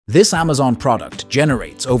This Amazon product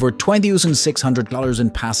generates over $20,600 in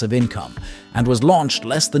passive income and was launched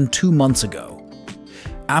less than 2 months ago.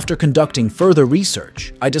 After conducting further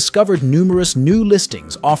research, I discovered numerous new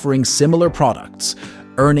listings offering similar products,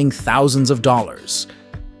 earning thousands of dollars.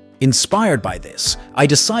 Inspired by this, I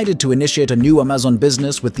decided to initiate a new Amazon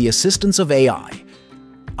business with the assistance of AI.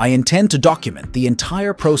 I intend to document the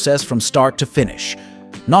entire process from start to finish.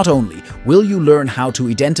 Not only will you learn how to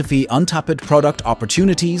identify untapped product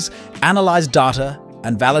opportunities, analyze data,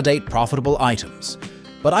 and validate profitable items,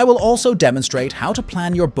 but I will also demonstrate how to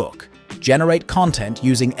plan your book, generate content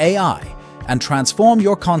using AI, and transform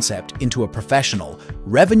your concept into a professional,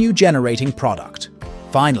 revenue-generating product.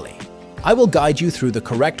 Finally, I will guide you through the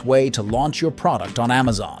correct way to launch your product on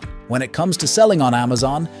Amazon. When it comes to selling on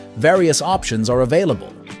Amazon, various options are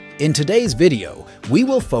available. In today's video, we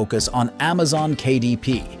will focus on Amazon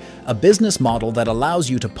KDP, a business model that allows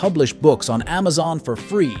you to publish books on Amazon for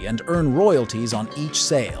free and earn royalties on each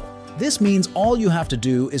sale. This means all you have to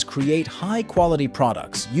do is create high-quality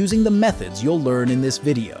products using the methods you'll learn in this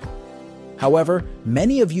video. However,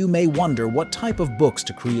 many of you may wonder what type of books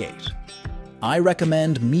to create. I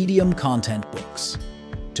recommend medium content books.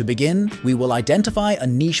 To begin, we will identify a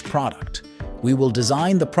niche product. We will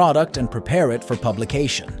design the product and prepare it for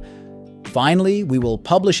publication. Finally, we will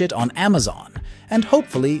publish it on Amazon and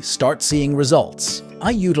hopefully start seeing results.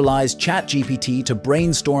 I utilized ChatGPT to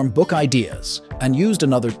brainstorm book ideas and used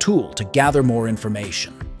another tool to gather more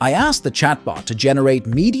information. I asked the chatbot to generate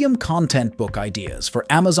medium content book ideas for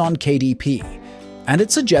Amazon KDP, and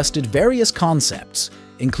it suggested various concepts,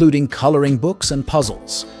 including coloring books and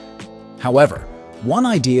puzzles. However, one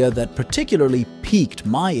idea that particularly piqued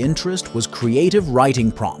my interest was creative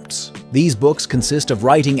writing prompts. These books consist of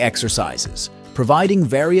writing exercises, providing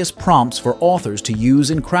various prompts for authors to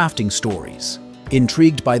use in crafting stories.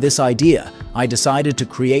 Intrigued by this idea, I decided to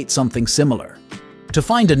create something similar. To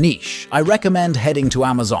find a niche, I recommend heading to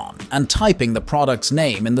Amazon and typing the product's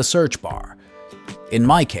name in the search bar. In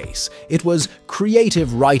my case, it was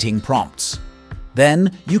creative writing prompts.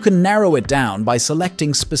 Then, you can narrow it down by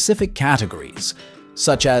selecting specific categories,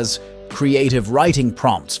 such as creative writing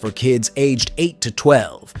prompts for kids aged 8 to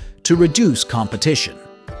 12, to reduce competition.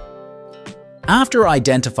 After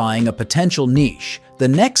identifying a potential niche, the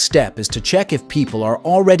next step is to check if people are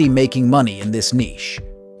already making money in this niche.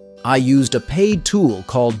 I used a paid tool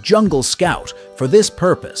called Jungle Scout for this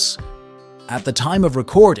purpose. At the time of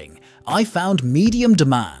recording, I found medium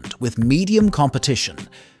demand with medium competition.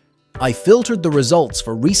 I filtered the results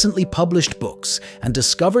for recently published books and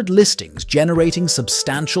discovered listings generating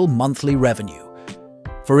substantial monthly revenue.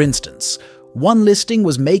 For instance, one listing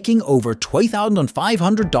was making over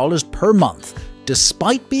 $2,500 per month,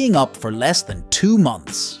 despite being up for less than 2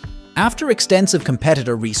 months. After extensive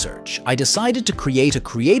competitor research, I decided to create a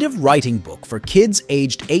creative writing book for kids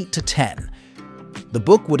aged 8 to 10. The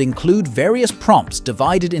book would include various prompts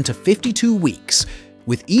divided into 52 weeks,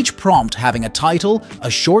 with each prompt having a title, a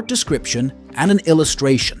short description, and an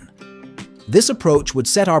illustration. This approach would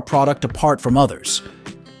set our product apart from others.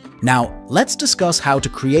 Now, let's discuss how to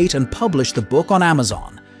create and publish the book on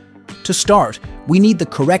Amazon. To start, we need the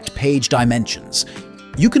correct page dimensions.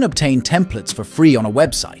 You can obtain templates for free on a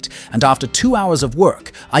website, and after 2 hours of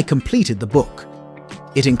work, I completed the book.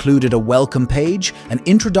 It included a welcome page, an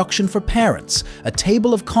introduction for parents, a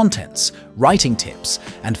table of contents, writing tips,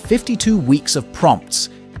 and 52 weeks of prompts,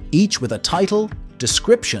 each with a title,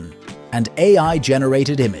 description, and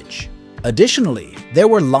AI-generated image. Additionally, there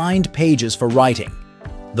were lined pages for writing.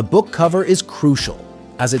 The book cover is crucial,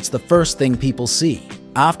 as it's the first thing people see.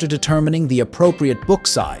 After determining the appropriate book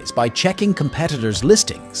size by checking competitors'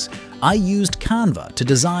 listings, I used Canva to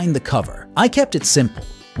design the cover. I kept it simple,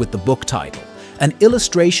 with the book title, an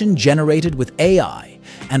illustration generated with AI,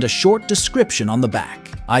 and a short description on the back.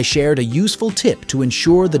 I shared a useful tip to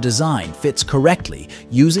ensure the design fits correctly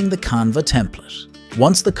using the Canva template.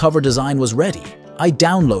 Once the cover design was ready, I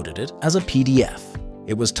downloaded it as a PDF.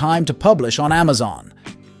 It was time to publish on Amazon.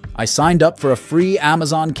 I signed up for a free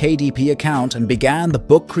Amazon KDP account and began the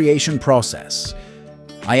book creation process.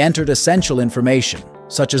 I entered essential information,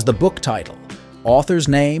 such as the book title, author's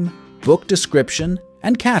name, book description,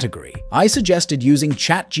 and category. I suggested using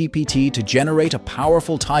ChatGPT to generate a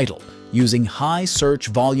powerful title using high search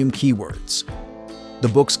volume keywords. The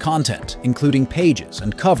book's content, including pages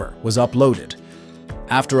and cover, was uploaded.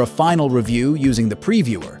 After a final review using the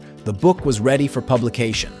previewer, the book was ready for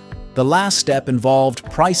publication. The last step involved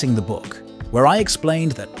pricing the book, where I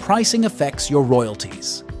explained that pricing affects your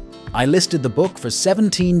royalties. I listed the book for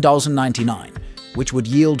 $17.99, which would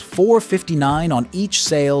yield $4.59 on each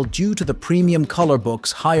sale due to the premium color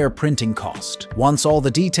book's higher printing cost. Once all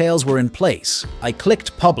the details were in place, I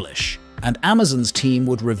clicked publish, and Amazon's team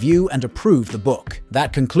would review and approve the book.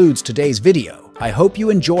 That concludes today's video. I hope you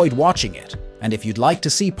enjoyed watching it, and if you'd like to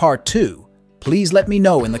see part 2, please let me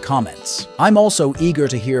know in the comments. I'm also eager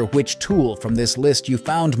to hear which tool from this list you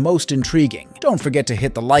found most intriguing. Don't forget to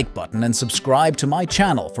hit the like button and subscribe to my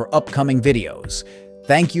channel for upcoming videos.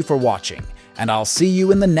 Thank you for watching, and I'll see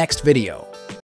you in the next video.